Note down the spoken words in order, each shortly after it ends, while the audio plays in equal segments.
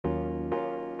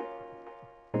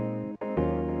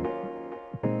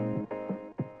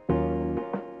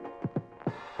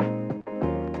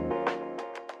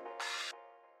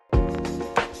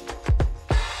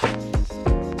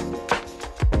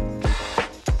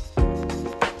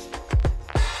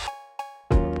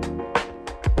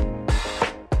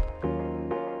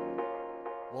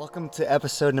to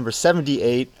episode number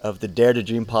 78 of the Dare to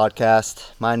Dream podcast.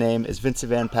 My name is Vincent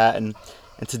Van Patten,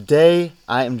 and today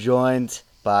I am joined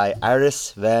by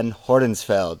Iris van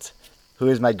Hordensveld, who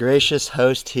is my gracious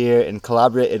host here in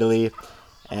Calabria, Italy.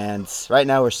 And right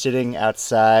now we're sitting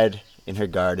outside in her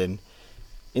garden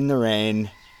in the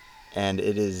rain, and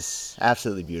it is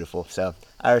absolutely beautiful. So,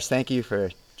 Iris, thank you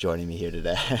for joining me here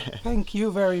today. Thank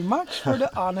you very much for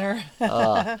the honor.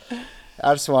 I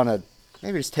just want to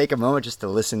maybe just take a moment just to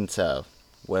listen to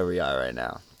where we are right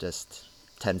now. Just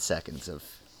 10 seconds of...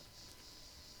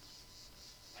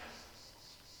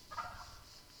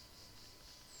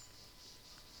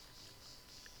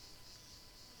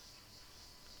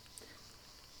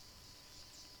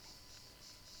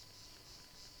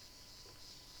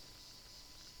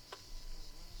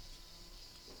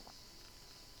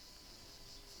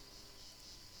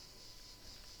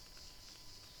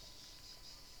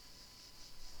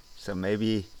 So maybe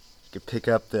you could pick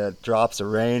up the drops of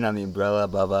rain on the umbrella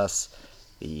above us,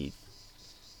 the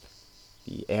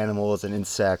animals and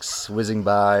insects whizzing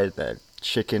by, the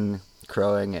chicken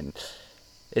crowing, and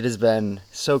it has been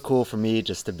so cool for me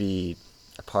just to be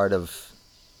a part of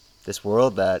this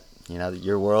world that, you know,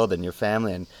 your world and your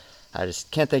family, and I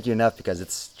just can't thank you enough because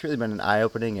it's truly been an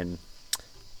eye-opening and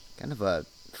kind of a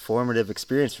formative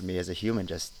experience for me as a human,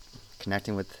 just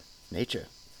connecting with nature.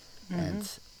 Mm-hmm.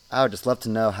 And I would just love to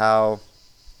know how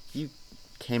you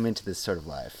came into this sort of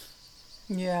life.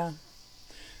 Yeah.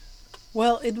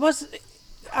 Well, it was,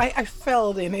 I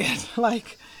felt in it.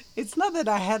 Like, it's not that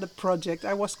I had a project.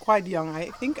 I was quite young.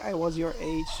 I think I was your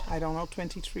age. I don't know,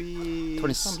 23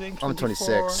 something. I'm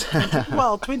 26.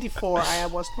 24. I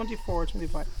was 24,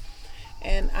 25.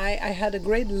 And I had a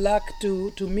great luck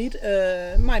to meet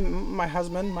my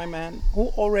husband, my man, who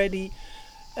already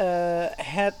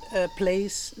had a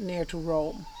place near to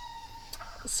Rome.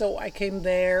 So I came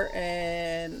there,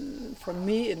 and for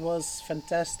me it was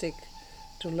fantastic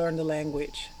to learn the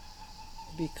language,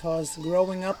 because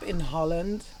growing up in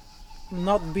Holland,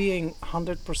 not being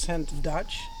 100%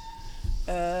 Dutch,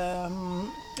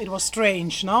 it was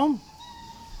strange, no?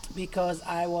 Because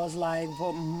I was like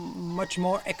much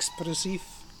more expressive,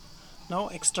 no,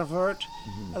 extrovert,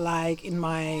 like in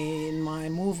my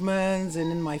movements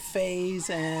and in my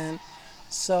face, and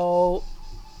so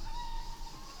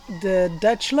the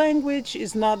Dutch language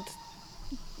is not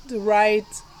the right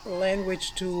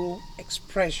language to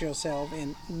express yourself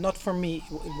in. Not for me,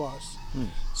 it was.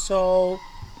 So,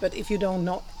 but if you don't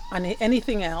know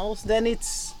anything else, then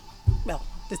it's, well,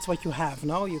 that's what you have,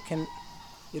 no? You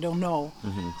don't know.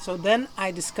 So then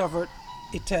I discovered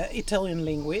Italian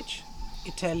language,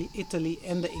 Italy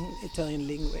and the Italian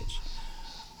language.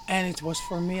 And it was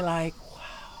for me like,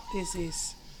 wow,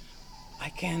 I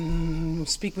can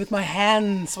speak with my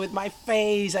hands, with my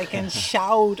face, I can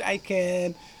shout,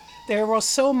 there was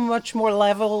so much more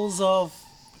levels of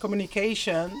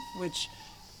communication, which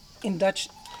in Dutch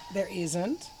there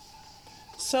isn't.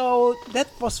 So that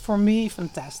was for me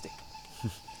fantastic.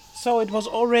 So it was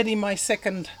already my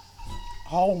second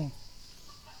home,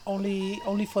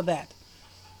 only for that.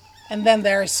 And then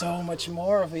there is so much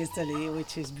more of Italy,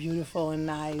 which is beautiful and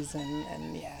nice,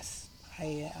 and yes.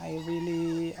 I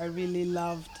really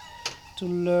loved to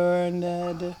learn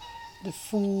the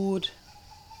food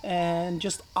and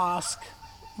just ask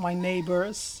my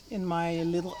neighbors in my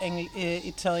little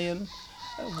Italian,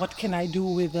 what can I do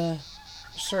with a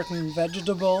certain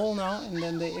vegetable, no? And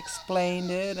then they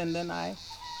explained it, and then I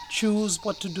choose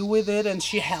what to do with it, and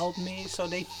she helped me. So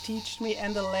they teach me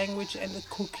and the language and the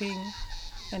cooking.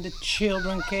 And the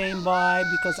children came by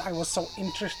because I was so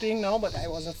interesting, no? But I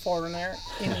was a foreigner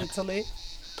in Italy.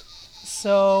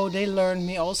 So they learned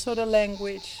me also the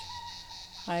language.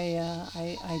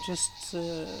 I just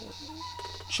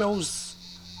chose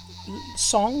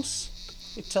songs,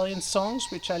 Italian songs,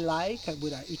 which I like,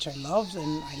 which I love,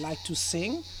 and I like to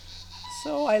sing.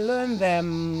 So I learned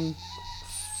them,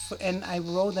 and I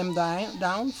wrote them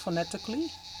down phonetically.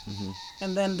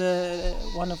 And then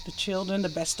one of the children, the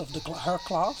best of her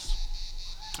class,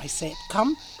 I said,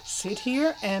 come, sit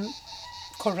here and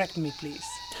correct me, please.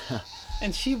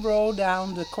 And she wrote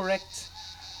down the correct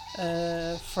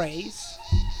phrase.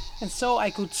 And so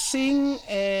I could sing,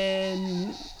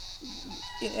 and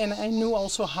I knew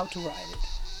also how to write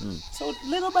it. So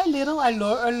little by little I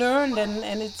learned,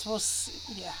 and it was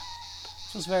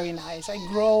very nice. I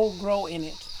grow in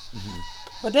it.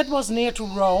 But that was near to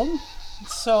Rome.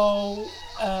 So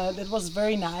that was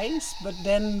very nice, but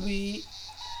then we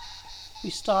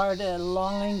started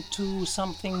longing to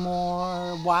something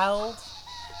more wild,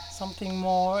 something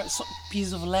more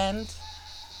piece of land,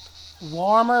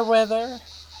 warmer weather,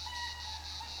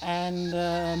 and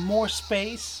more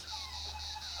space.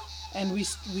 and we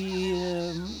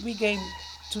came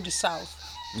to the south,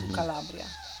 to Calabria,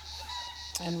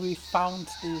 and we found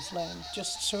this land.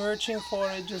 Just searching for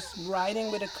it, just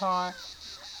riding with a car,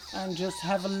 and just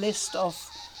have a list of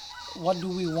what do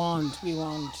we want. We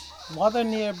want water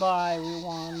nearby. We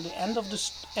want the end of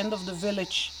end of the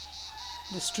village.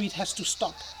 The street has to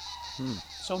stop,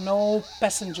 so no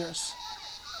passengers.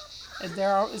 And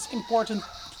there are is important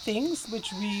things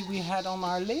which we had on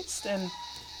our list, and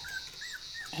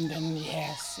then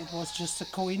yes, it was just a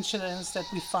coincidence that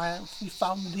we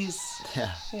found this.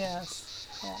 Yeah. Yes,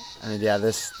 yeah, I mean, yeah,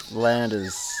 this land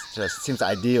is just seems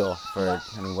ideal yeah. for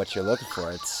I mean what you're looking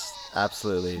for. It's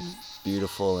absolutely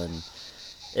beautiful, and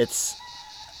it's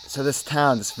so this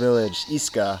town, this village,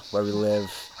 Iska, where we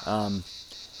live.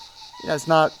 It's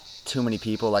not too many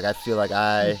people. Like I feel like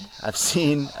I've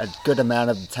seen a good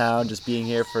amount of the town just being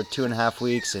here for 2.5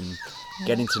 weeks and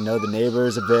getting to know the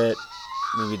neighbors a bit.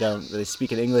 I mean, we don't really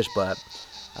speak in English, but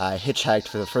I hitchhiked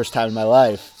for the first time in my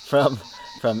life from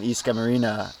Iska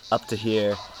Marina up to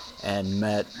here and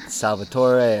met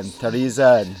Salvatore and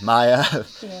Teresa and Maya.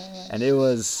 Yeah. And it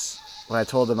was, when I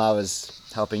told them I was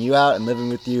helping you out and living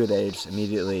with you, they just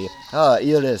immediately, oh,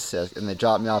 Iris, and they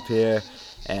dropped me off here,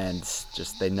 and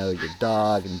just they know your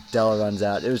dog, and Della runs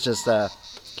out. It was just,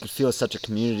 you feel such a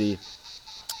community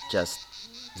just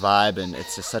vibe, and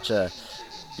it's just such a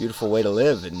beautiful way to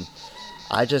live. And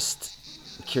I just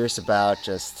am curious about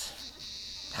just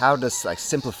how does like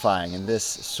simplifying in this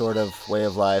sort of way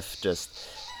of life, just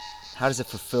how does it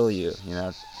fulfill you?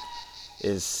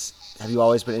 Is have you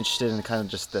always been interested in kind of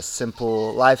just the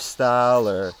simple lifestyle,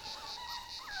 or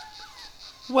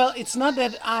Well, it's not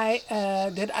that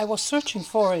I was searching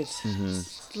for it.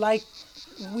 It's like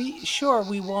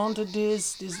we wanted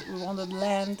this we wanted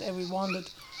land, and we wanted,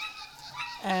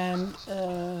 and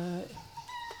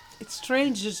it's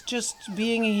strange. It's just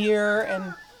being here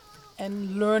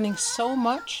and learning so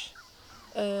much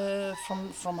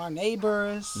from our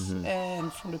neighbors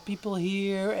and from the people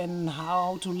here, and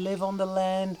how to live on the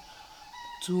land,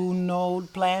 to know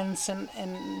plants, and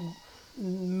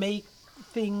make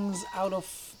things out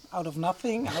of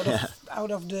nothing,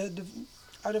 out of the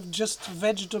out of just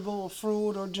vegetable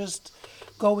fruit, or just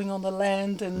going on the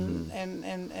land and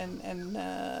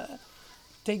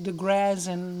take the grass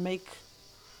and make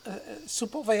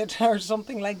soup of it or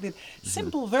something like that.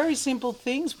 Simple, very simple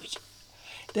things, which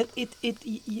that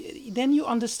then you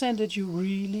understand that you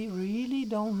really, really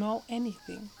don't know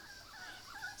anything.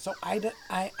 So I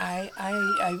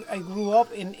grew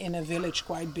up in a village,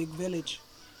 quite big village,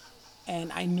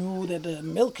 and I knew that the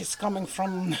milk is coming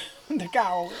from the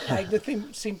cow, like the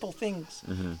simple things,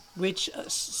 which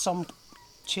some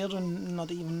children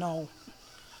not even know.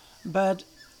 But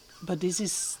this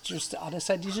is just the other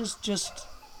side. This is just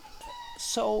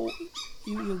so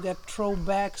you get thrown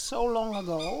back so long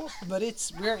ago, but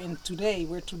we're in today.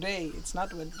 We're today. It's not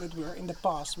that we're in the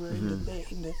past. We're in the day,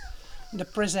 in the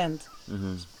present.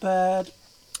 But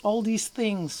all these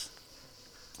things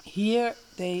here,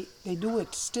 they do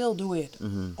it, still do it,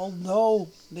 although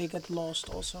they get lost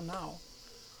also now.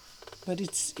 But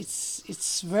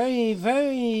it's very,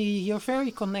 very, you're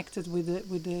very connected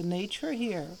with the nature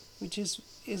here, which is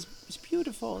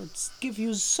beautiful. It's give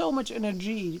you so much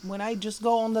energy. When I just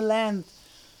go on the land,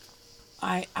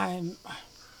 I'm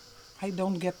I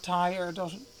don't get tired, or,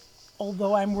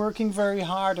 although I'm working very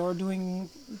hard or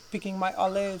picking my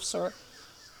olives, or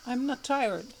I'm not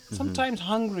tired. Sometimes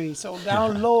hungry, so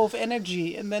down low of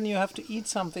energy, and then you have to eat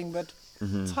something, but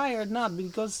tired not,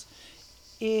 because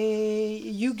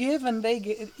you give and they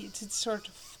give. It's sort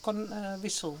of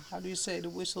whistle. How do you say the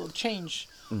whistle? Change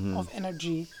of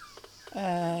energy.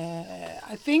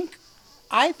 I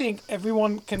think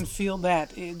everyone can feel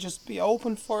that. Just be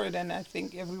open for it, and I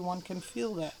think everyone can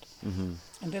feel that.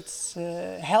 And that's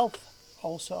health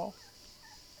also.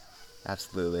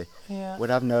 absolutely. Yeah.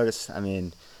 What I've noticed, I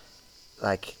mean,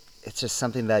 like it's just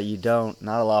something that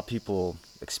not a lot of people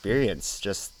experience,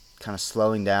 just kind of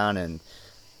slowing down. And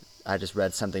I just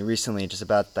read something recently just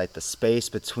about like the space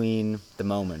between the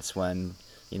moments when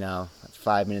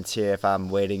 5 minutes here, if I'm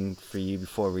waiting for you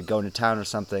before we go into town or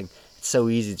something, it's so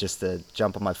easy just to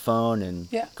jump on my phone and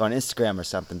Yeah. go on Instagram or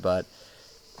something. But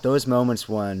those moments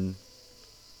when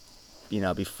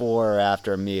before or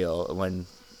after a meal, when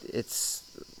it's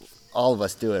all of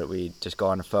us do it, we just go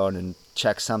on the phone and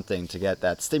check something to get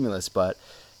that stimulus. But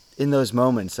in those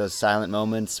moments, those silent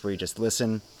moments where you just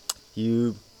listen,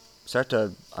 you start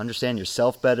to understand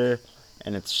yourself better.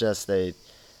 And it's just those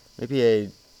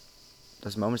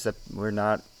moments that we're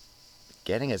not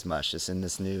getting as much just in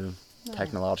this new No.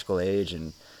 technological age.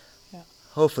 And Yeah.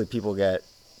 hopefully people get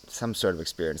some sort of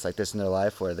experience like this in their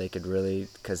life where they could really,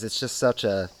 because it's just such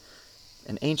an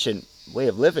ancient way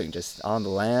of living, just on the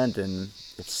land, and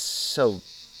it's so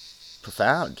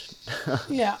profound.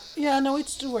 Yeah, yeah, no,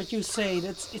 it's true what you say.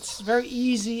 It's very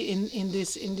easy in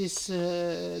this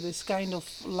kind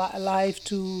of life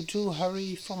to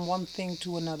hurry from one thing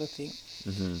to another thing,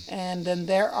 and then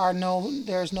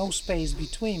there's no space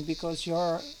between because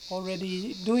you're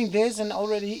already doing this and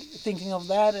already thinking of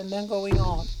that and then going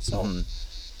on. So,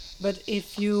 but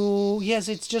if you, yes,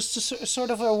 it's just a sort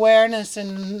of awareness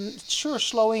and sure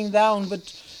slowing down,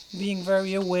 but being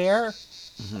very aware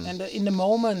and in the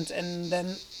moment, and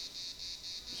then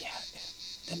yeah,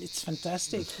 then it's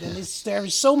fantastic. Then there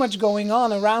is so much going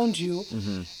on around you,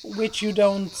 which you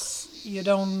don't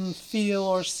feel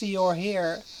or see or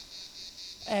hear,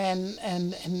 and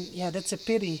yeah, that's a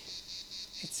pity.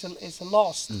 It's a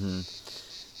loss.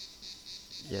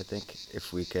 Yeah, I think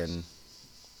if we can,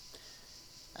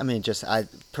 I mean, just I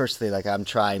personally, like, I'm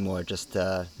trying more just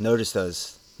to notice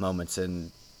those moments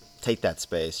and take that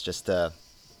space just to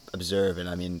observe. And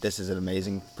I mean, this is an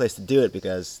amazing place to do it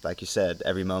because, like you said,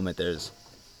 every moment there's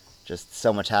just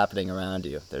so much happening around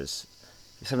you. There's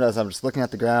sometimes I'm just looking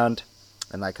at the ground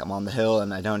and like I'm on the hill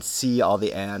and I don't see all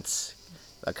the ants,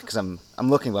 like, because I'm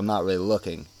looking but I'm not really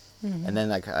looking. And then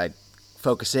like I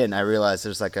focus in, I realize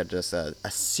there's like just a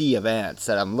sea of ants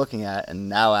that I'm looking at, and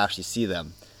now I actually see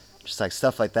them. Just like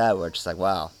stuff like that, where it's just like,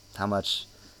 wow, how much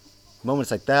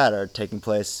moments like that are taking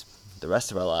place the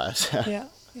rest of our lives. Yeah,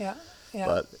 yeah, yeah.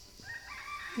 But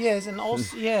Yes, and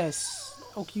also yes,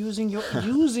 ook using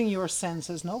your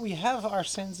senses. No, we have our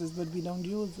senses, but we don't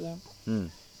use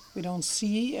them. We don't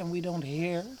see and we don't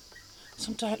hear.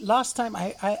 Sometimes last time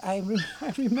I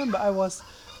remember was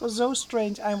so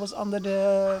strange. I was under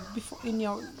the before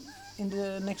in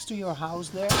the next to your house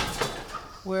there,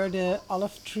 where the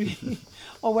olive tree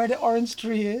or where the orange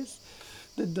tree is.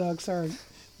 The dogs are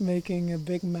making a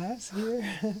big mess here,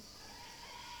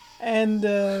 and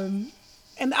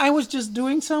and I was just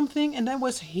doing something, and I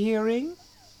was hearing,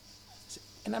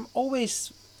 and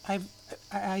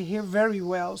I hear very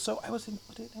well. So I was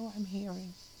thinking, what am I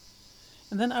hearing?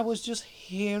 And then I was just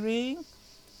hearing,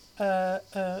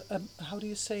 how do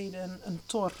you say it, an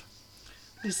tor,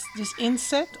 this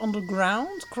insect on the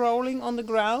ground, crawling on the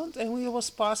ground, and we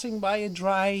was passing by a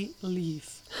dry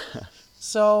leaf.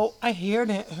 So I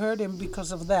heard him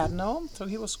because of that, no? So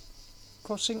he was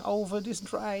crossing over this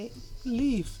dry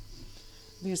leaf.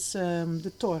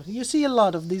 The tor. You see a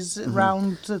lot of these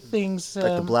round things.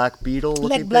 like the black beetle Like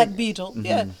looking black thing? beetle.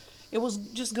 Yeah, it was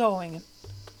just going.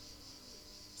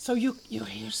 So you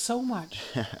hear so much.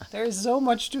 There is so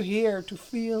much to hear, to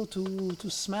feel, to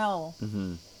smell.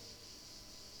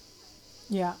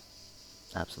 Yeah.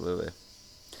 Absolutely.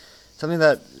 Something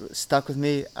that stuck with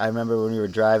me, I remember when we were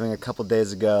driving a couple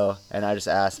days ago, and I just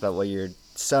asked about what your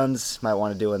sons might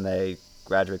want to do when they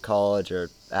graduate college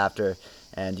or after,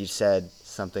 and you said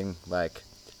something like,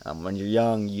 when you're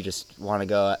young, you just want to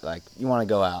go, like, you want to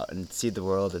go out and see the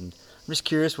world. And I'm just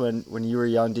curious, when you were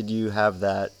young, did you have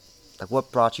that, like,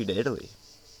 what brought you to Italy?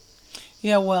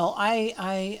 Yeah, well,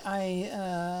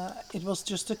 it was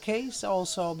just a case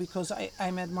also because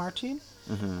I met Martin,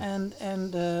 and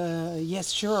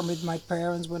yes, sure, with my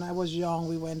parents when I was young,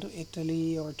 we went to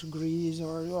Italy or to Greece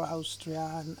or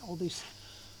Austria and all this.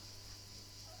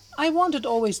 I wanted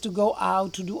always to go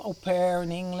out to do au pair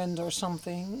in England or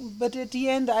something, but at the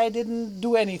end I didn't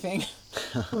do anything,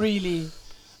 really.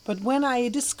 But when I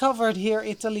discovered here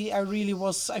Italy,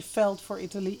 I felt for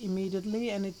Italy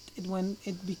immediately, and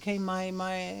it became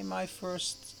my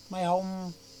first, my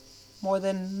home, more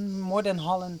than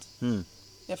Holland.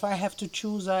 If I have to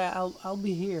choose, I'll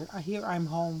be here. Here I'm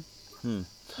home,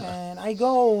 and I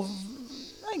go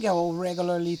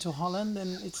regularly to Holland,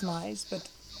 and it's nice, but.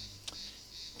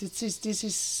 This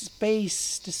is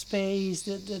space, the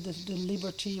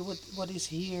liberty, what is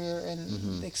here,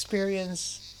 and the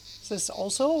experience. So it's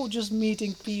also just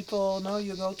meeting people. No,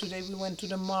 you go today. We went to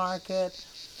the market.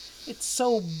 It's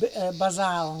so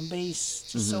basal,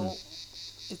 based. So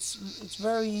it's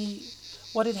very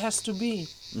what it has to be,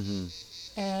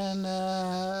 and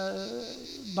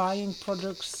buying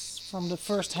products from the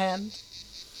first hand.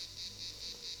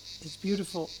 It's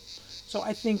beautiful. So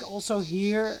I think also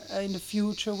here in the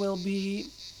future will be,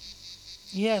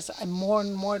 yes, I'm more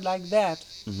and more like that.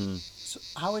 So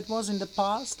how it was in the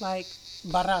past, like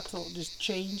barato, just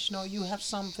change. No, you have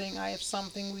something, I have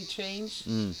something, we change.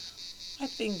 I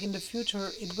think in the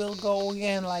future it will go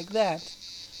again like that.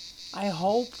 I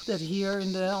hope that here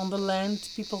on the land,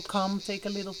 people come, take a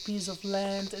little piece of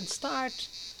land and start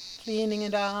cleaning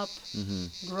it up, Hmm.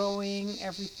 growing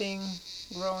everything,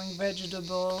 growing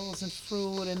vegetables and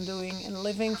fruit and doing and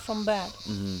living from that.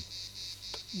 Hmm.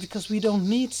 Because we don't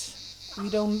need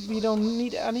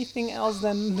anything else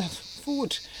than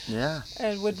food Yeah.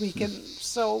 and what we can.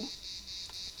 So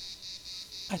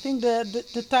I think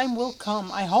the time will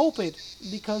come. I hope it,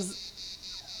 because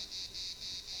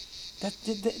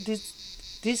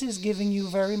this is giving you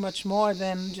very much more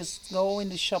than just go in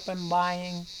the shop and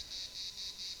buying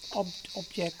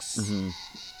objects. Hmm.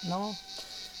 No.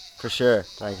 For sure.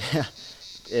 Like,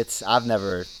 I've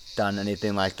never done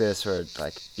anything like this, or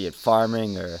like, be it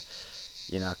farming or,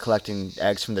 collecting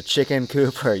eggs from the chicken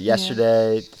coop, or Yeah.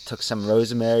 yesterday took some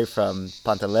rosemary from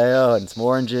Pantaleo and some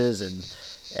oranges,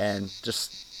 and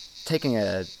just taking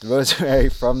a rosemary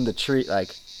from the tree,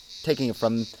 like taking it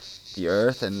from the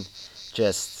earth and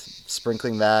just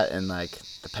sprinkling that in like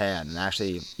the pan and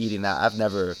actually eating that. I've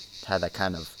never had that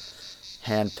kind of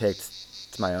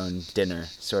hand-picked to my own dinner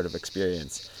sort of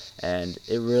experience, and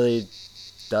it really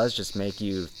does just make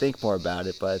you think more about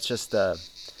it. But it's just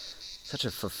such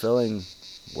a fulfilling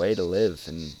way to live,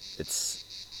 and it's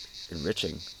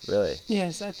enriching, really.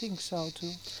 Yes, I think so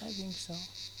too. I think so.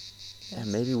 And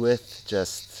Yes. maybe with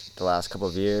just the last couple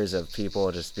of years of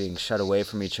people just being shut away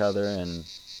from each other, and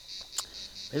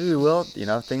maybe we will,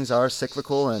 things are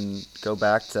cyclical and go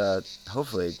back to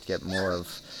hopefully get more of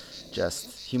just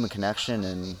human connection,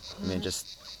 and I mean,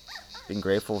 just being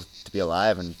grateful to be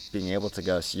alive and being able to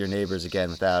go see your neighbors again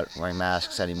without wearing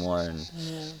masks anymore. And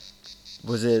Yeah.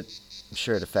 was it? I'm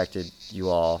sure it affected you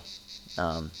all.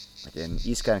 Like in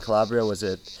Isca and Calabria, was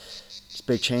it just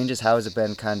big changes? How has it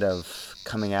been kind of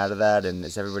coming out of that? And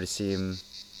does everybody seem,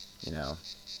 you know,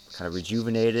 kind of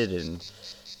rejuvenated? And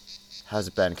how's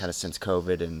it been kind of since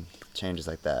COVID and changes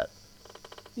like that?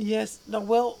 Yes. No.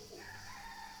 Well.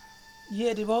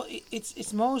 Yeah. Well,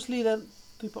 it's mostly that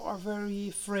people are very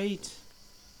afraid,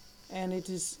 and it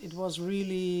was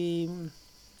really.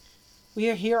 We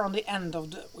are here on the end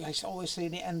of the. I always say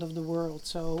the end of the world.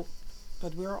 So,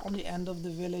 but we're on the end of the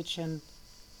village, and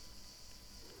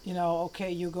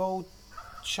okay, you go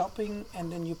shopping,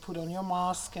 and then you put on your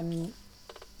mask, and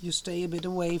you stay a bit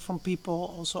away from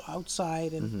people, also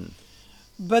outside, and Hmm.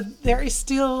 but there is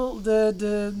still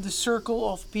the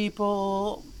circle of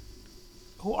people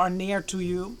who are near to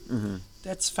you. Hmm.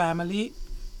 That's family,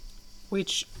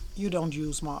 which you don't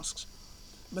use masks.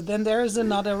 But then there is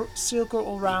another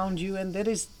circle around you, and that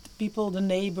is the people, the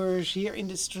neighbors here in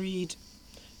the street.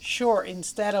 Sure,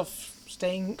 instead of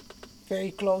staying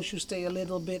very close, you stay a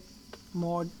little bit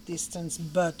more distance,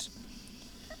 but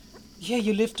yeah,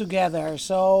 you live together.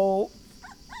 So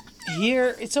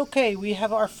here it's okay. We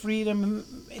have our freedom.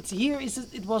 It's here.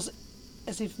 It was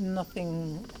as if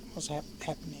nothing was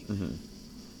happening. Hmm.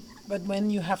 But when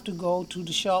you have to go to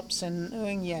the shops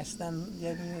and yes, then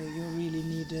you really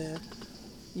need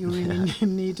you really Yeah.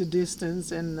 need a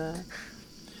distance. And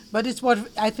but it's what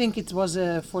I think it was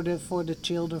for the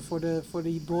children, for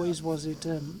the boys, was it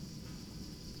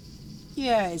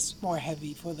yeah, it's more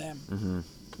heavy for them. Hmm.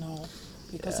 No,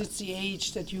 because Yeah. it's the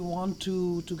age that you want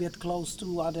to get close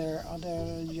to other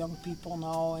young people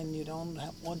now, and you don't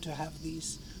want to have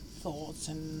these thoughts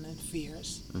and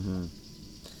fears. Hmm.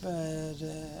 But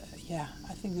yeah,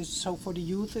 I think this. So for the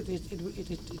youth,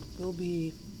 it will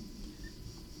be.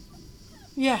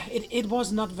 Yeah, it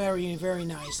was not very very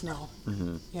nice now.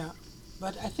 Hmm. Yeah,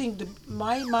 but I think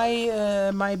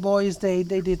my boys, they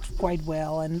did quite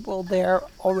well, and well, they're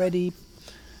already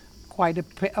quite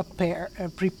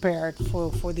prepared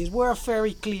for this. We're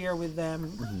very clear with them.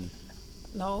 Hmm.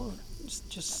 No,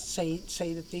 just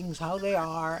say the things how they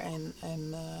are, and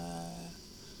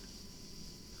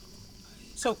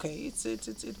it's okay.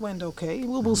 It went okay. We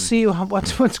will Hmm. see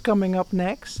what's coming up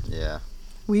next. Yeah.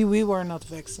 We were not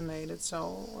vaccinated, so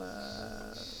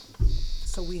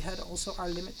we had also our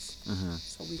limits. Hmm.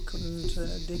 So we couldn't.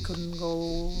 They couldn't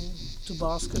go to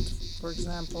basket, for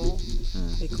example.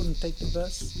 They couldn't take the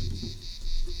bus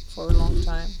for a long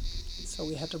time. So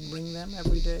we had to bring them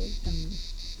every day and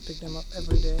pick them up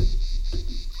every day.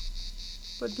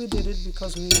 But we did it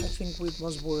because I think it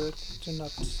was worth to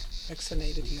not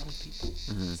vaccinated young people.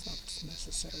 Hmm. It's not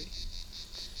necessary.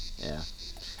 Yeah.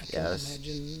 I can Yeah.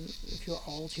 imagine if you're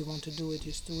old, you want to do it,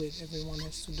 just do it. Everyone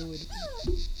has to do it.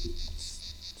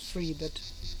 It's free, but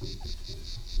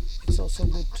it's also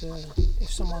good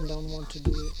if someone don't want to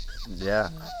do it. Yeah.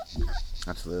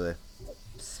 Absolutely.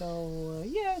 So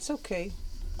yeah, it's okay.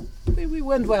 We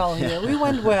went well here. We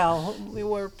went well. We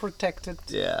were protected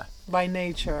Yeah. by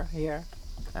nature here.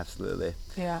 Absolutely.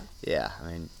 Yeah. Yeah.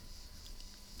 I mean,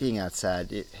 being outside,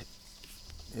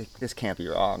 this can't be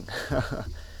wrong.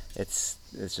 it's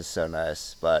just so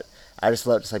nice. But I just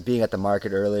love just like being at the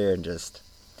market earlier and just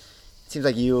it seems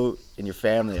like you and your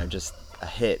family are just a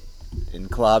hit in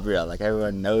Calabria. Like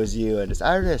everyone knows you and it's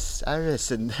Iris,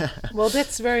 and Well,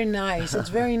 that's very nice. It's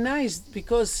very nice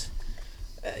because,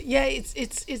 yeah,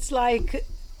 it's like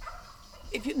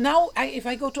if you now if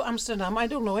I go to Amsterdam, I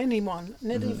don't know anyone,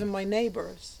 not even my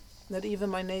neighbors, not even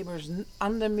my neighbors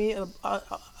under me,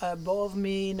 above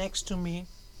me, next to me.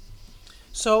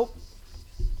 So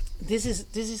this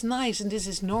is nice and this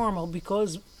is normal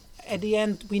because at the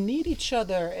end we need each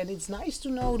other and it's nice to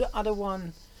know the other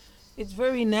one. It's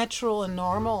very natural and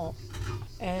normal,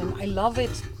 and I love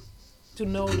it to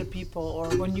know the people. Or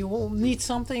when you need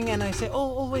something and I say,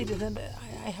 oh wait, and then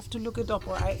I have to look it up,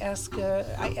 or I ask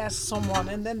someone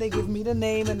and then they give me the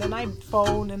name and then I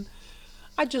phone and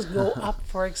I just go up.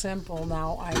 For example,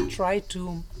 now I try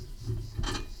to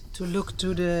look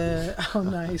to the oh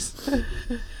nice.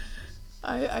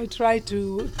 I try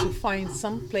to find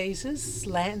some places,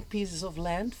 pieces of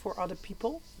land for other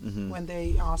people when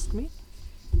they ask me,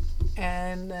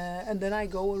 and then I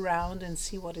go around and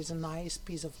see what is a nice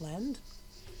piece of land,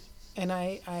 and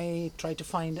I try to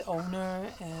find the owner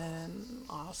and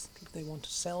ask if they want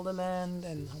to sell the land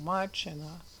and how much and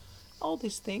all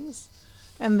these things,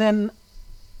 and then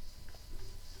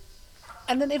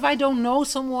if I don't know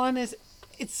someone, it's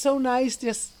so nice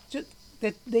just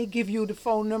that they give you the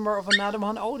phone number of another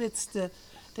one. Oh,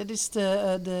 that is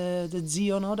the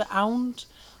Zion or the aunt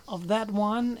of that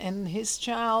one, and his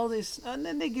child is, and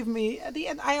then they give me at the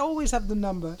end. I always have the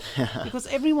number because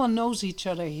everyone knows each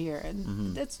other here,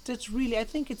 and that's really, I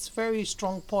think it's very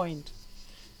strong point.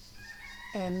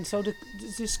 And so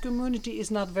this community is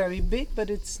not very big,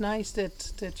 but it's nice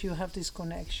that you have this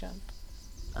connection.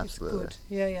 absolutely. It's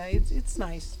good. Yeah, it's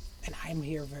nice. And I'm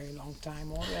here a very long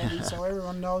time already, so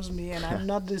everyone knows me, and I'm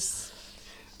not the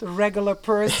regular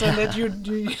person that you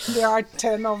there are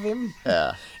 10 of him.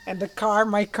 Yeah. And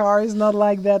my car is not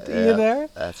like that Yeah, either.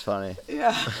 that's funny.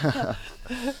 Yeah.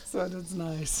 So that's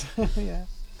nice. Yeah.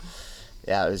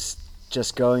 Yeah, I was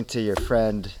just going to your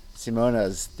friend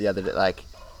Simona's the other day. Like,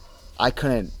 I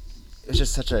couldn't. It was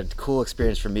just such a cool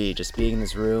experience for me, just being in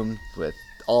this room with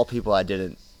all people I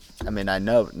didn't. I mean, I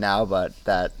know now, but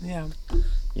that Yeah.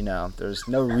 there's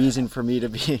no reason for me to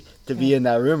be in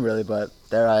that room really. But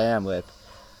there I am with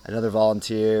another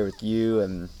volunteer, with you,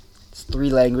 and it's 3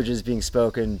 languages being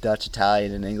spoken: Dutch,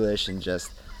 Italian, and English, and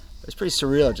just it was pretty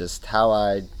surreal just how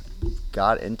I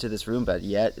got into this room, but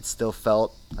yet it still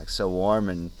felt like so warm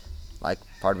and like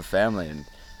part of a family. And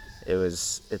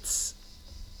it's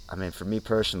I mean, for me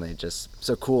personally, just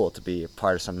so cool to be a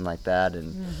part of something like that.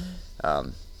 And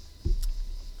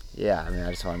yeah, I mean,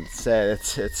 I just wanted to say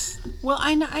it's Well,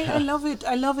 I love it.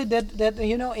 I love it that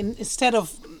instead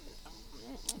of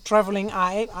traveling,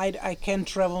 I can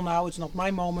travel now. It's not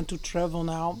my moment to travel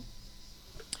now.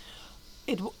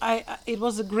 It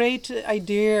was a great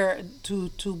idea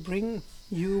to bring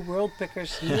you world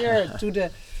pickers here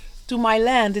to my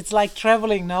land. It's like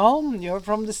traveling. No, you're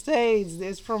from the States.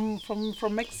 There's from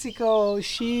Mexico,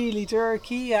 Chile,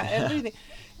 Turkey, everything.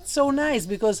 It's so nice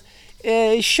because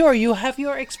sure, you have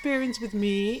your experience with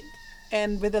me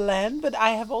and with the land, but I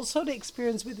have also the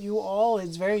experience with you all.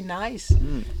 It's very nice.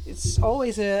 It's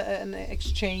always an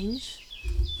exchange.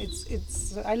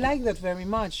 It's I like that very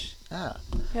much. yeah,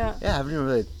 Yeah. yeah. I haven't even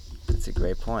really. That's a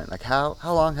great point. Like, how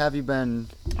long have you been?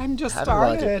 I'm just having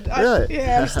volunteer- started. Really?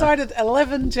 Yeah, I started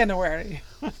 11 January.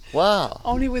 Wow.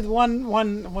 Only with one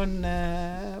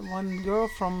girl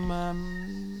from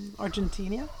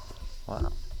Argentina.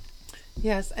 Wow.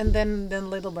 Yes, and then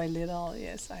little by little,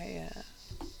 yes,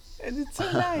 and it's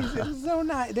so nice. It's so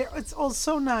nice. It's all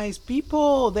so nice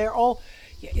people. They're all,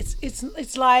 yeah.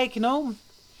 It's like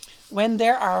when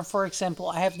there are, for example,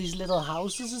 I have these little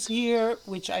houses here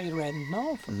which I rent.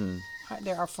 No,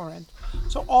 they are for rent.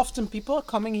 So often people are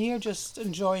coming here just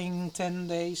enjoying 10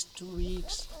 days, 2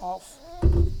 weeks off.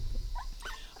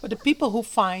 But the people who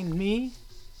find me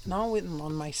now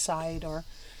on my side, or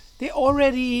they're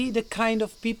already the kind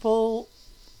of people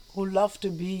who love to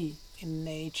be in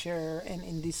nature and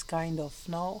in this kind of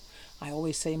I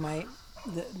always say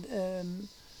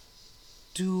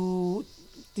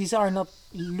these are not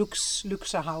luxe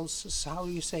houses. How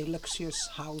do you say luxurious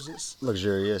houses?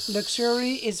 Luxurious.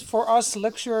 Luxury is for us.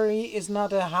 Luxury is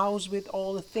not a house with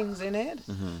all the things in it.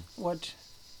 What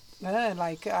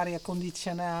like aria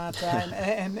condizionata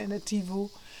and a TV.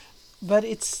 But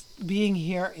it's being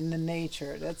here in the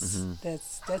nature.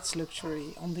 That's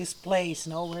luxury on this place,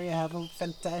 where you have a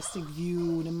fantastic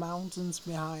view, the mountains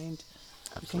behind.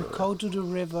 Absolutely. You can go to the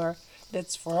river.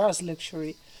 That's for us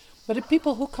luxury. But the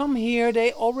people who come here,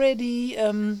 they already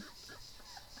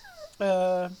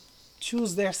uh,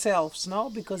 choose themselves, no,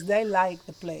 because they like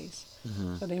the place,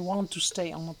 Mm-hmm. so they want to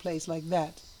stay on a place like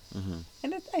that.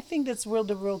 And I think that's where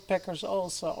the world packers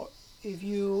also. If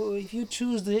you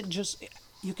choose it, just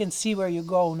you can see where you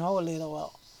go, no, a little.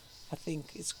 Well, I think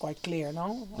it's quite clear,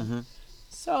 no. Mm-hmm.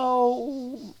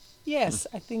 So yes,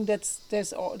 I think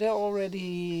they're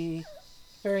already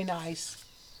very nice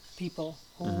people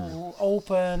Mm-hmm. who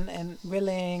open and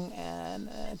willing and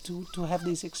to have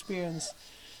this experience.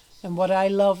 And what I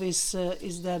love is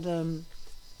that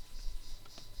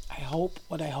I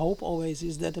hope always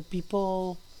is that the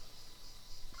people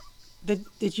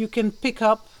that you can pick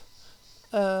up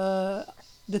uh,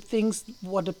 the things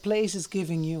what the place is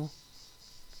giving you.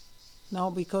 No,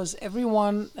 because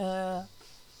everyone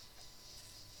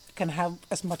can have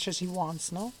as much as he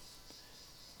wants. No,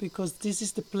 because this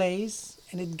is the place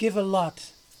and it give a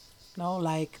lot. No,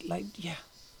 like yeah,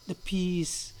 the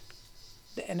peace,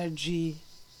 the energy,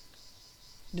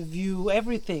 the view,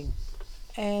 everything.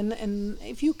 And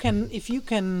if you can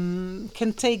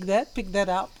take that, pick that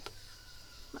up,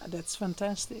 that's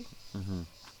fantastic. Mm-hmm.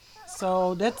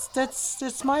 So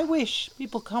that's my wish.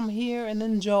 People come here and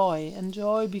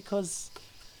enjoy because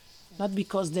not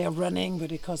because they're running, but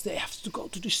because they have to go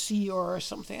to the sea or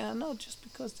something. No, just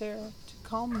because they're to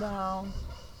calm down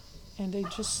and they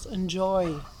just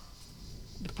enjoy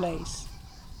the place.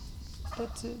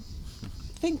 That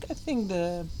I think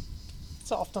the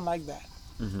it's often like that.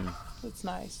 Mm-hmm. It's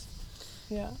nice.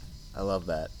 Yeah. I love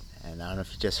that. And I don't know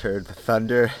if you just heard the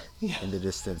thunder Yeah. in the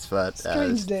distance, but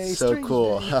Strange it's day. so Strange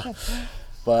cool. day.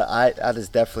 But that is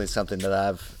definitely something that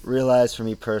I've realized for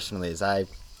me personally is at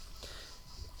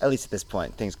least at this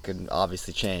point, things could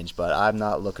obviously change, but I'm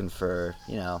not looking for,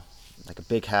 like a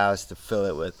big house to fill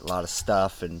it with a lot of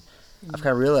stuff. And I've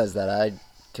kind of realized that I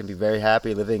can be very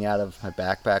happy living out of my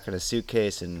backpack and a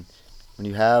suitcase. And when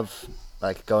you have,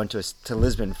 like, going to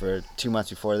Lisbon for 2 months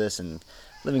before this and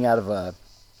living out of a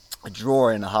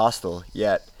drawer in a hostel,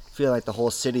 yet feeling like the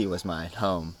whole city was my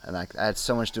home. And like, I had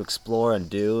so much to explore and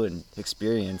do and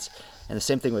experience. And the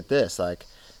same thing with this. Like,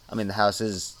 I mean, the house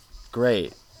is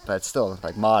great, but it's still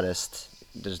like modest.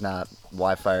 There's not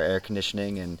Wi-Fi or air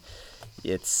conditioning, and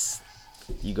it's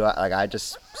you go out, like I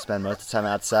just spend most of the time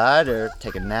outside or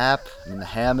take a nap. I'm in the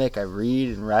hammock. I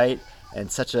read and write, and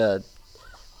it's such a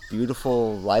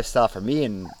beautiful lifestyle for me.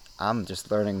 And I'm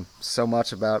just learning so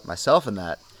much about myself in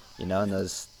that, in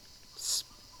those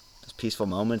peaceful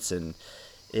moments. And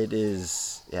it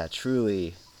is, yeah,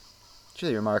 truly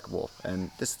remarkable.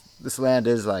 And this land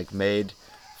is like made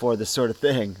for this sort of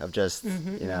thing of just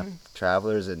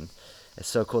travelers, and it's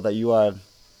so cool that you are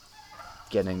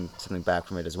getting something back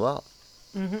from it as well.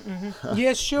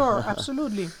 Yes, sure,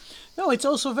 absolutely. No, it's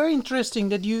also very interesting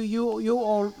that you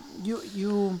all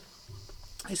you.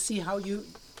 I see how you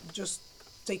just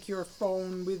take your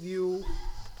phone with you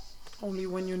only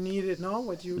when you need it. No,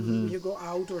 when you go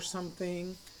out or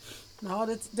something. No,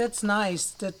 that's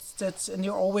nice. That's and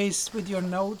you're always with your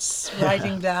notes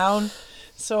writing down.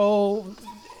 So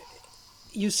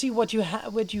you see what you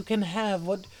have, what you can have,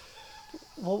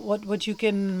 what you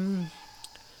can.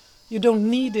 You don't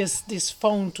need this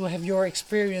phone to have your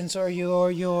experience or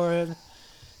your.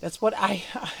 That's what I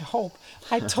hope.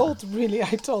 I told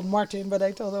Martin, but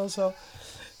I told also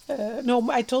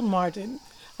no, I told Martin.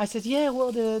 I said, yeah,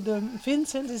 well, the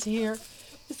Vincent is here.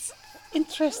 It's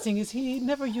interesting. Is he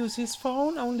never use his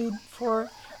phone only for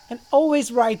and always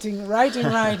writing,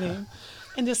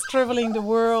 and just traveling the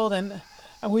world. And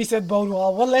we said both,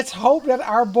 well, let's hope that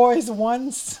our boys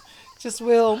once just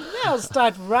will now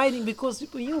start writing, because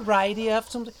when you write, you have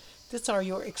some. These are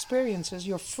your experiences,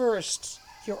 your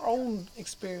own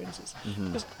experiences.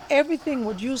 Because everything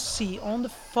what you see on the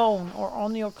phone or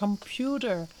on your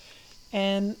computer,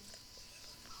 and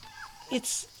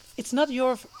it's it's not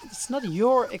your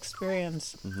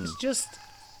experience. It's just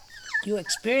you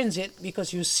experience it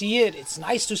because you see it. It's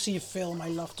nice to see a film. I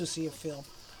love to see a film,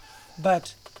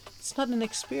 but it's not an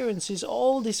experience. It's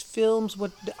all these films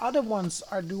what the other ones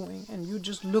are doing, and you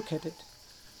just look at it.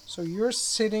 So you're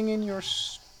sitting in your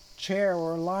chair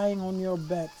or lying on your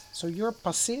bed. So you're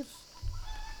passive,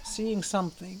 seeing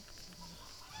something.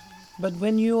 But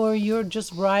when you're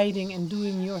just writing and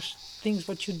doing your things,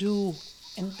 what you do,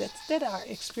 and that are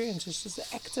experiences. Just the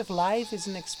active life is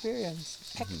an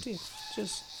experience. Active,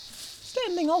 just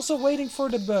standing, also waiting for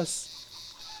the bus.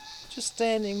 Just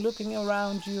standing, looking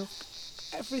around you.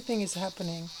 Everything is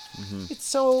happening. It's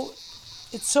so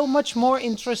it's so much more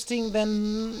interesting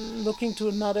than looking to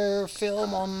another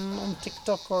film on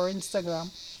TikTok or Instagram.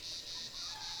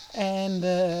 And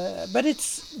but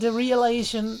it's the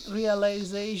realization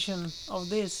of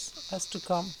this has to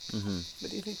come.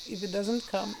 But if it doesn't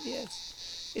come,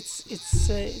 yes,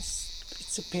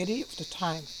 it's a pity of the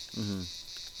time,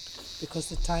 because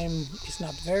the time is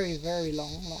not very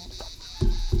long.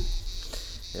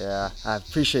 Yeah, I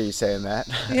appreciate you saying that.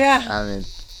 Yeah. I mean,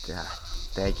 yeah,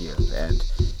 thank you. And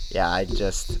yeah, I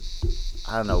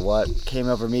don't know what came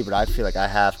over me, but I feel like I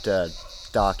have to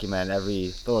document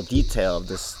every little detail of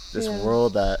this Yeah.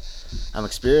 world that I'm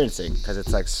experiencing, because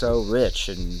it's like so rich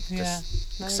and Yeah. just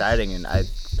Nice. exciting, and I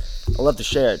love to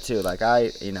share it too. Like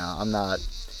I'm not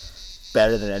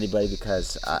better than anybody,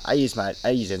 because I use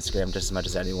Instagram just as much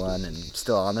as anyone, and I'm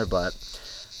still on there, but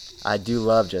I do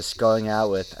love just going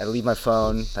out I leave my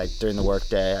phone like during the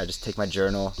workday. I just take my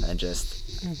journal and just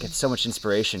get so much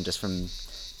inspiration just from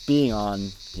being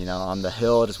on the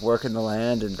hill, just working the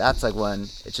land, and that's like when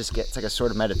it just gets like a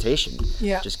sort of meditation.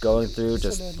 Yeah. Just going through,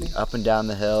 Absolutely. just up and down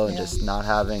the hill, and Yeah. just not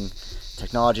having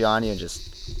technology on you, and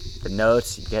just the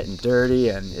notes getting dirty,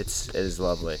 and it is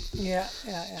lovely. Yeah.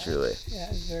 Truly. Yeah,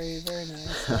 it's very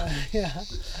nice. Yeah.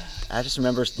 I just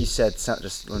remember you said something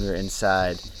just when we were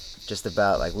inside, just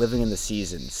about like living in the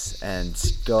seasons and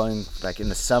going like in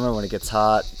the summer when it gets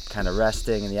hot, kind of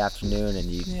resting in the afternoon, and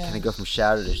you Yeah. kind of go from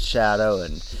shadow to shadow,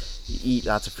 and you eat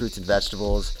lots of fruits and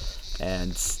vegetables.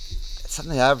 And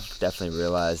something I've definitely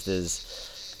realized is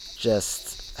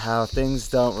just how things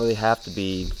don't really have to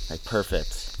be like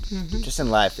perfect. Just in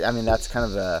life. I mean, that's kind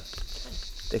of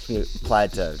it can be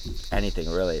applied to anything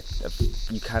really. If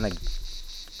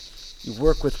you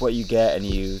work with what you get, and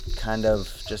you kind of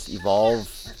just evolve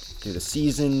through the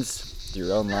seasons, through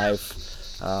your own life.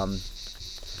 I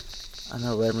don't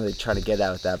know what I'm really trying to get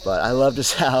at with that, but I love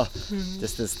just how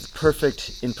just this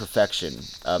perfect imperfection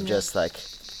of just like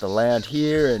the land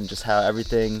here, and just how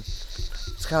everything.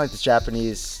 It's kind of like the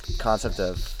Japanese concept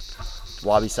of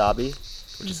wabi-sabi,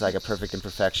 which is like a perfect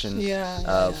imperfection Yeah.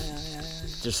 of. Yeah.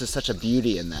 There's just such a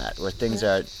beauty in that, where things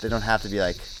they don't have to be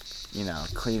like,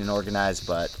 clean and organized,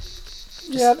 but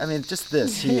I mean, just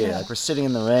this here, Yeah. like we're sitting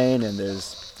in the rain, and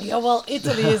there's. Yeah, well,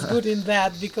 Italy is good in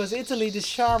that, because the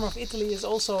charm of Italy is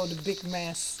also the big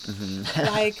mess.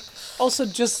 Like, also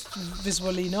just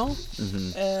visually, no?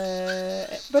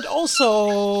 But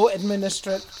also in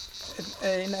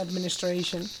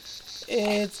administration.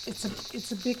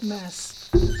 It's a big mess,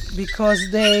 because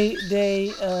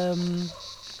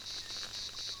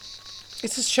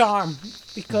it's a charm,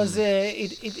 because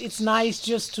it's nice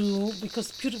just because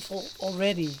it's beautiful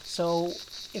already. So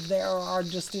if there are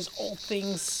just these old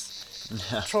things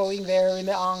throwing there in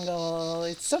the angle,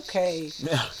 it's okay.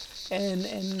 Yeah. And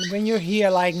when you're here,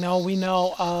 like, no, we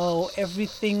know,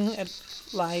 everything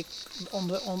like on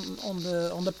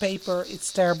the paper,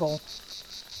 it's terrible.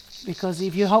 Because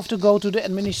if you have to go to the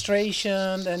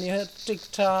administration, then you have to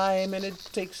take time, and it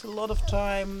takes a lot of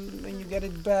time when you get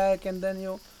it back, and then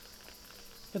you.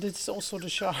 But it's also the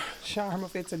charm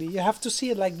of Italy. You have to see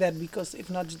it like that, because if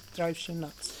not, it drives you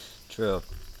nuts. True.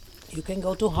 You can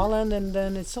go to Holland, and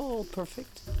then it's all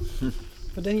perfect.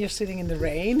 But then you're sitting in the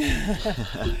rain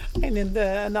and in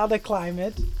another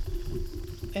climate.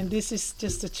 And this is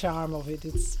just the charm of it.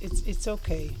 It's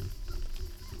okay.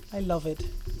 I love it.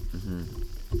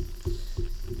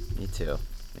 Me too.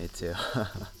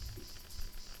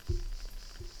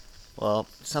 Well,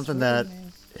 something that.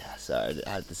 Yeah, sorry.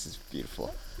 This is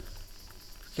beautiful.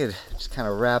 We could just kind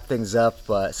of wrap things up,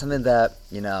 but something that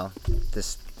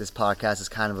this podcast is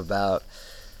kind of about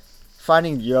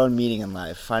finding your own meaning in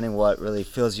life, finding what really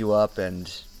fills you up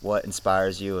and what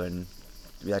inspires you, and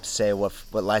we like to say what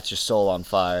lights your soul on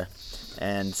fire.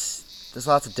 And there's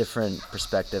lots of different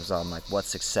perspectives on like what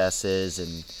success is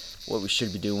and what we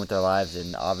should be doing with our lives.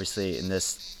 And obviously, in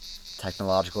this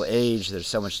technological age, there's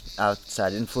so much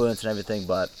outside influence and everything,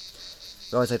 but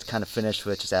we always like to kind of finish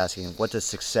with just asking, what does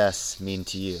success mean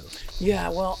to you? Yeah,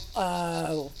 well,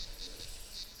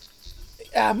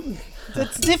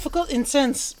 that's difficult in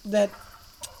sense that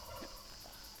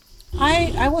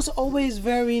I was always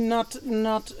very not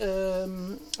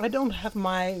I don't have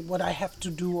what I have to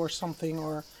do or something,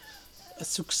 or a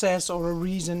success or a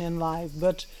reason in life,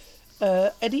 but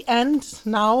at the end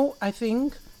now I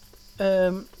think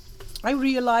I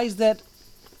realize that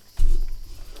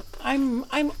I'm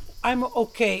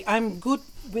okay. I'm good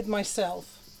with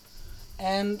myself,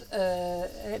 and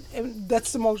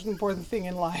that's the most important thing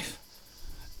in life.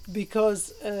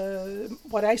 Because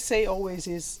what I say always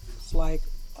is, it's like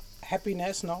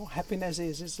happiness. No, happiness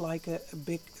is like a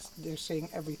big. They're saying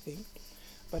everything,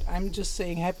 but I'm just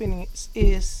saying happiness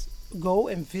is go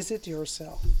and visit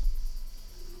yourself,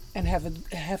 and have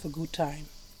a good time.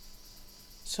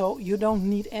 So you don't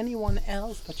need anyone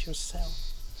else but yourself.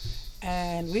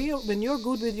 And when you're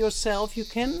good with yourself, you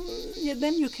can, yeah,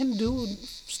 then you can do,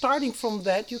 starting from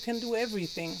that, you can do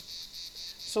everything.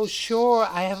 So sure,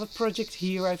 I have a project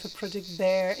here, I have a project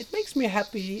there. It makes me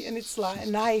happy, and it's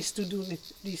nice to do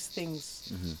these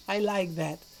things. I like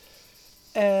that.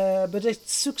 But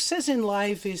success in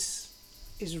life is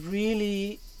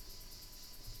really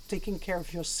taking care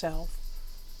of yourself,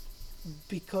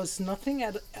 because nothing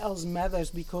else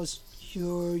matters, because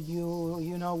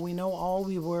you know, we know all,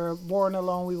 we were born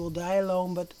alone, we will die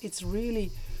alone, but it's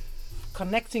really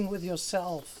connecting with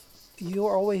yourself.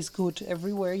 You're always good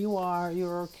everywhere you are,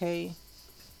 you're okay.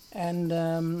 And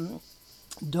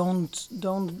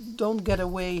don't get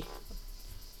away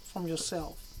from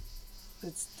yourself.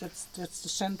 That's the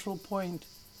central point.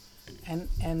 And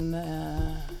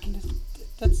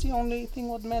that's the only thing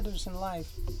what matters in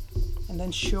life. And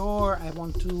then sure, I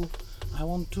want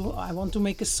to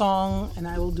make a song, and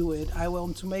I will do it. I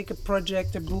want to make a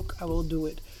project, a book, I will do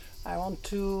it. I want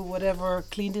to whatever,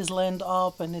 clean this land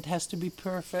up, and it has to be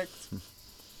perfect.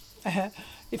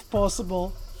 If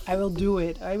possible, I will do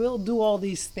it. I will do all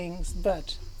these things,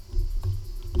 but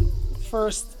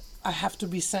first I have to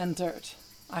be centered.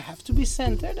 I have to be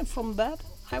centered, and from that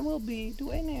I will do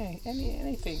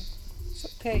anything. It's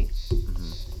okay.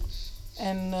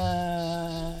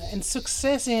 And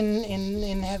success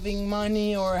in having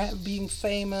money or being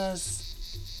famous,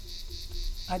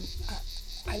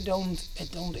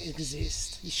 it don't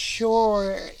exist.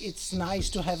 Sure, it's nice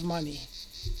to have money,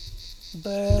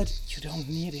 but you don't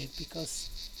need it, because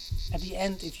at the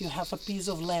end, if you have a piece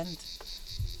of land,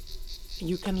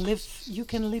 you can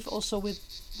live also with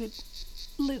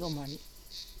little money.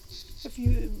 If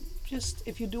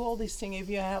you do all these things, if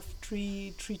you have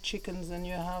three chickens, and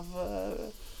you have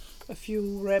a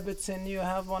few rabbits, and you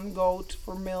have one goat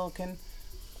for milk,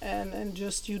 and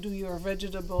just you do your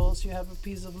vegetables, you have a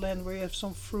piece of land where you have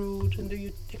some fruit, and then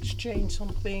you exchange some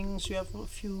things, you have a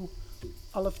few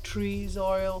olive trees,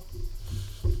 oil,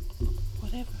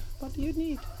 whatever, what do you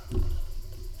need?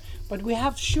 But we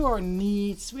have sure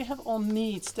needs, we have all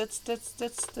needs. That's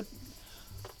the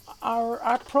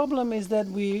our problem is that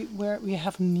we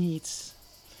have needs.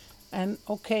 And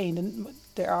okay, then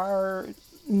there are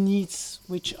needs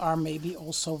which are maybe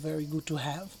also very good to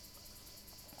have,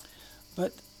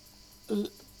 but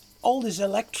all these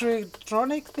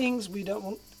electronic things we don't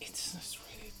want. It's just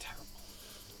really terrible.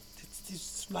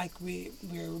 It's like we're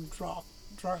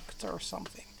drugged or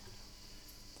something.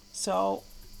 So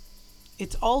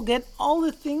it's all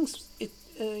the things,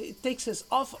 it takes us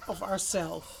off of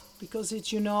ourselves, because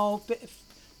it's, you know, if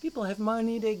people have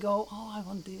money, they go, oh, I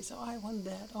want this, oh, I want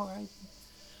that, all right.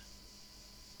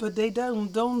 But they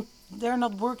they're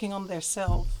not working on their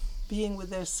self, being with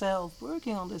their self,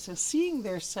 working on this, seeing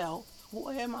their self. Who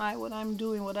am I, what I'm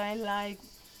doing, what I like,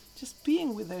 just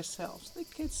being with themselves.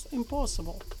 Like, it's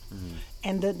impossible.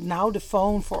 And that now the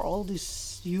phone for all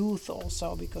this youth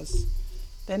also, because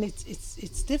then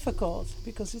it's difficult,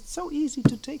 because it's so easy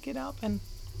to take it up and,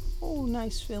 oh,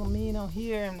 nice filmino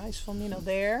here, nice filmino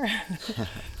there.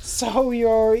 So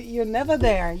you're never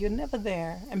there. You're never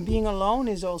there. And being alone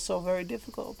is also very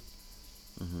difficult.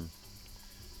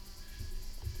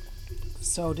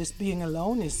 So this being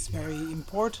alone is very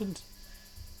important,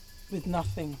 with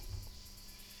nothing.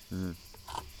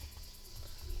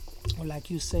 Or like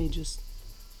you say, just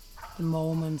the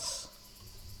moments.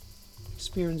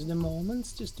 Experience the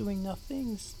moments, just doing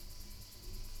nothings.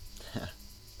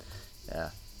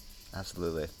 Yeah,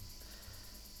 absolutely.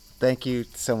 Thank you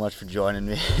so much for joining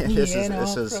me.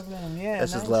 Problem. Yeah,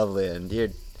 this is lovely, and you're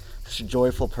such a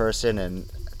joyful person, and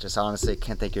just honestly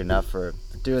can't thank you enough for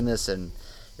doing this. And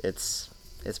it's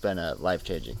been a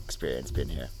life-changing experience being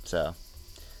here. So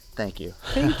thank you.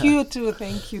 Thank you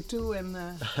too, and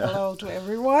hello to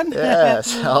everyone.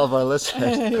 Yes, all of our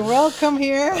listeners. You're welcome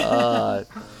here.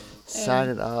 Sign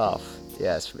it off.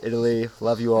 Yes, from Italy.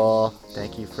 Love you all.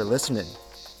 Thank you for listening.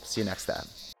 See you next time.